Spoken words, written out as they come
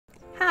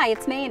Hi,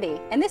 it's Mandy,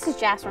 and this is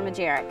Jasper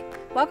Majerik.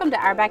 Welcome to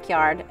our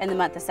backyard in the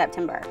month of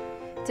September.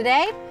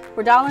 Today,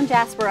 we're dolling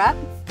Jasper up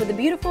with a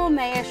beautiful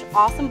Mayesh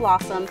Awesome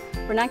Blossom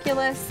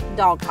Ranunculus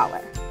dog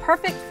collar.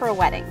 Perfect for a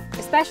wedding,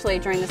 especially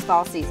during this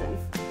fall season.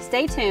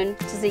 Stay tuned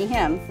to see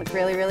him look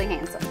really, really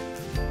handsome.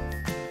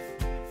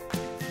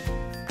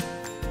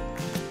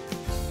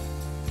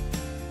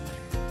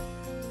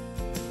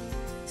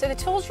 So the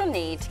tools you'll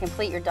need to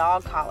complete your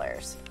dog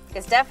collars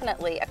is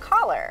definitely a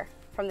collar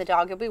from the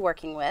dog you'll be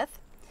working with.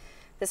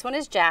 This one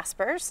is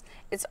Jasper's.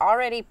 It's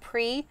already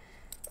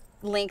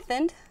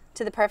pre-lengthened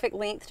to the perfect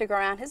length to go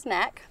around his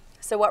neck.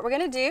 So what we're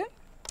going to do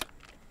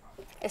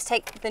is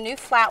take the new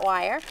flat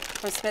wire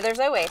from Smithers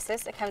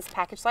Oasis. It comes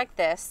packaged like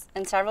this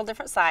in several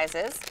different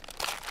sizes.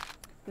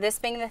 This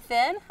being the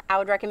thin, I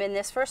would recommend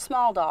this for a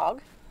small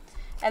dog.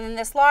 And then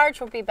this large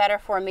would be better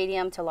for a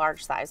medium to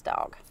large size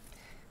dog.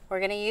 We're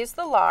going to use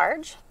the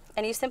large,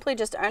 and you simply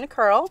just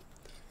uncurl.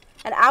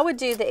 And I would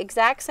do the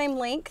exact same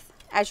length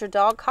as your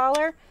dog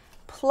collar,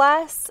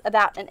 plus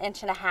about 1.5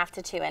 inches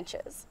to 2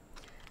 inches.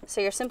 So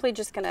you're simply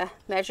just going to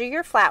measure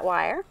your flat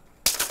wire,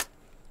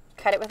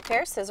 cut it with a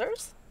pair of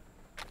scissors.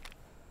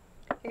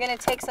 You're going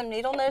to take some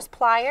needle nose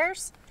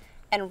pliers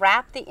and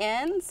wrap the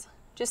ends.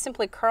 Just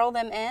simply curl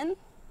them in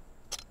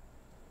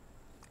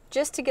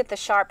just to get the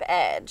sharp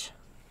edge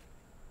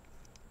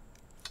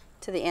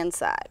to the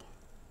inside.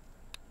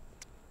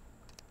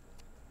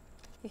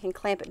 You can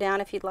clamp it down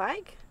if you'd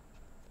like,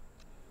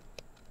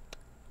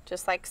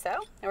 just like so.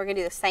 And we're going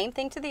to do the same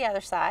thing to the other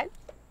side.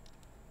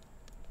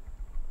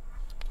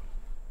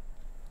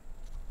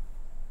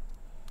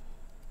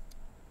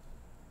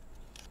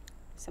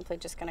 Simply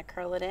just going to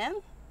curl it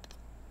in,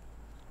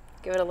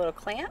 give it a little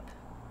clamp,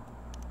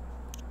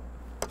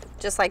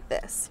 just like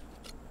this.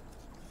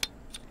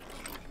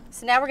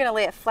 So now we're going to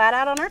lay it flat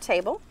out on our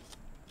table,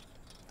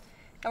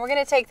 and we're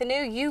going to take the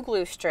new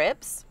U-glue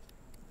strips,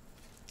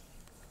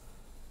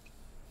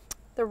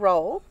 the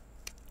roll,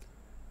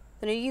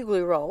 the new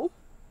U-glue roll,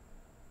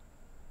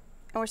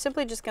 and we're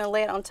simply just going to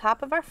lay it on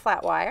top of our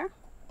flat wire,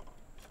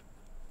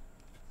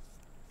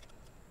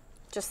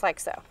 just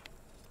like so.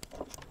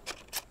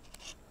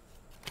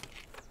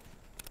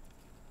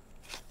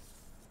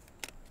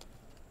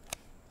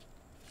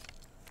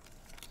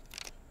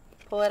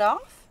 Pull it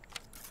off.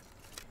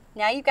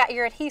 Now you've got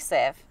your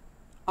adhesive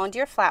onto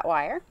your flat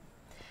wire,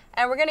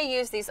 and we're going to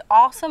use these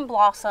Awesome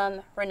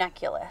Blossom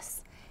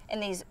Ranunculus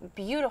in these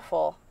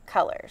beautiful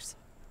colors.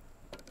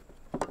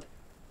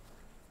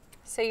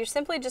 So you're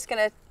simply just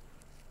going to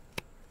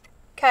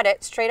cut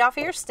it straight off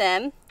of your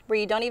stem where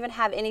you don't even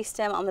have any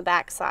stem on the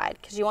back side,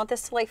 because you want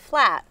this to lay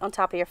flat on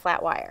top of your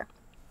flat wire.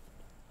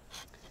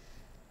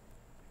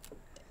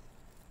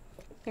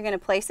 You're going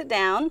to place it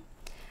down,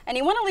 and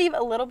you want to leave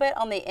a little bit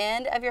on the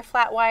end of your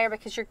flat wire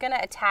because you're going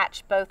to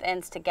attach both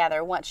ends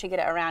together once you get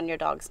it around your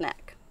dog's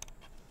neck.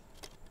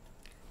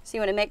 So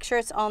you want to make sure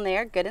it's on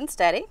there good and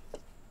steady.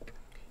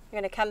 You're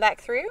going to come back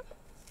through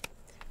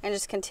and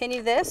just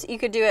continue this. You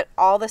could do it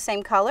all the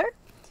same color.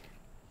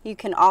 You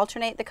can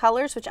alternate the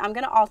colors, which I'm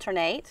going to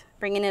alternate,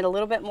 bringing in a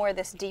little bit more of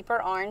this deeper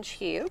orange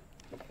hue.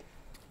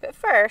 But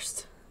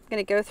first, I'm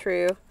going to go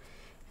through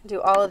and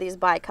do all of these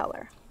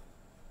bicolor.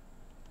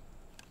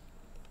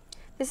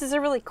 This is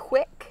a really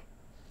quick,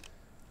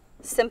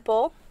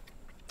 simple,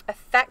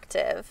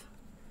 effective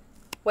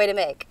way to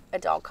make a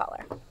dog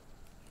collar.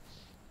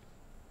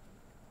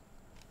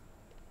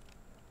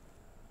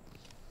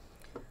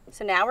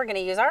 So now we're going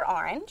to use our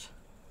orange.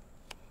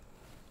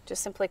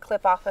 Just simply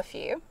clip off a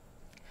few.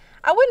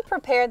 I wouldn't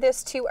prepare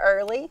this too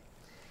early.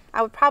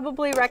 I would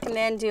probably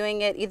recommend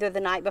doing it either the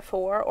night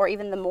before or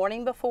even the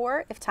morning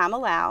before if time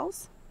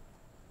allows.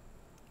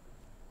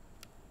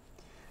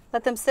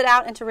 Let them sit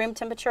out into room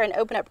temperature and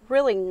open up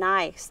really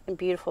nice and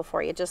beautiful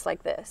for you, just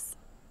like this.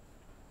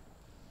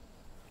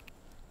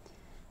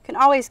 You can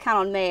always count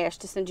on Mayesh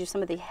to send you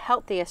some of the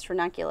healthiest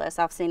ranunculus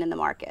I've seen in the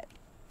market.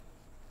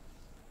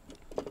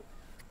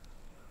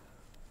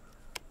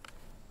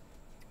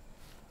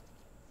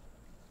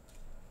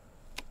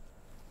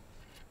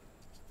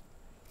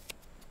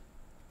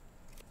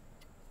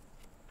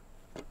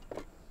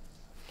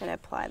 Going to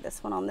apply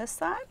this one on this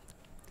side.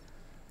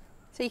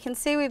 So you can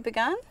see we've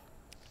begun.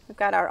 We've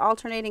got our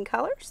alternating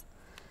colors.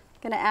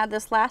 Going to add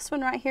this last one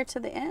right here to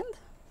the end.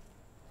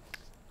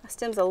 My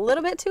stem's a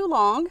little bit too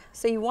long,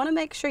 so you want to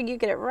make sure you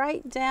get it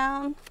right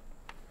down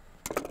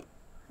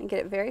and get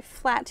it very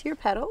flat to your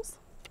petals.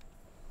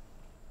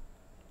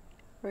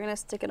 We're going to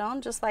stick it on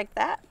just like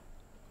that.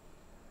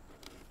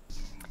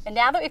 And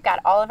now that we've got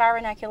all of our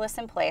ranunculus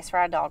in place for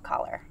our dog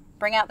collar,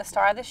 bring out the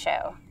star of the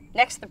show,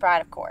 next to the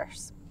bride, of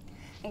course,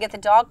 and get the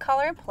dog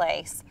collar in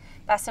place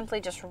by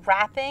simply just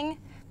wrapping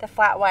the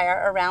flat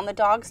wire around the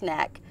dog's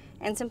neck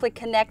and simply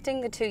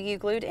connecting the two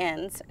U-glued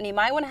ends. And you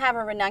might want to have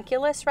a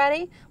ranunculus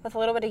ready with a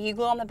little bit of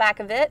U-glue on the back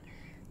of it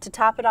to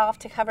top it off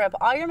to cover up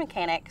all your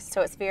mechanics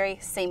so it's very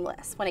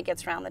seamless when it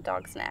gets around the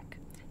dog's neck.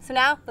 So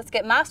now let's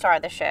get my star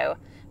of the show,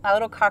 my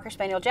little Cocker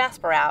Spaniel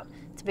Jasper, out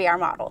to be our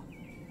model.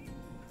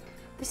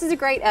 This is a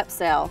great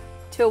upsell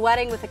to a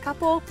wedding with a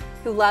couple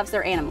who loves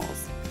their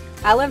animals.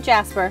 I love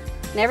Jasper,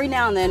 and every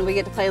now and then we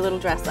get to play a little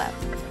dress up.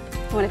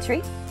 You want a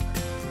treat?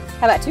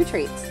 How about 2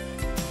 treats?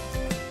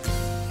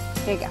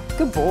 Here you go.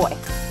 Good boy.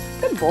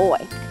 Good boy.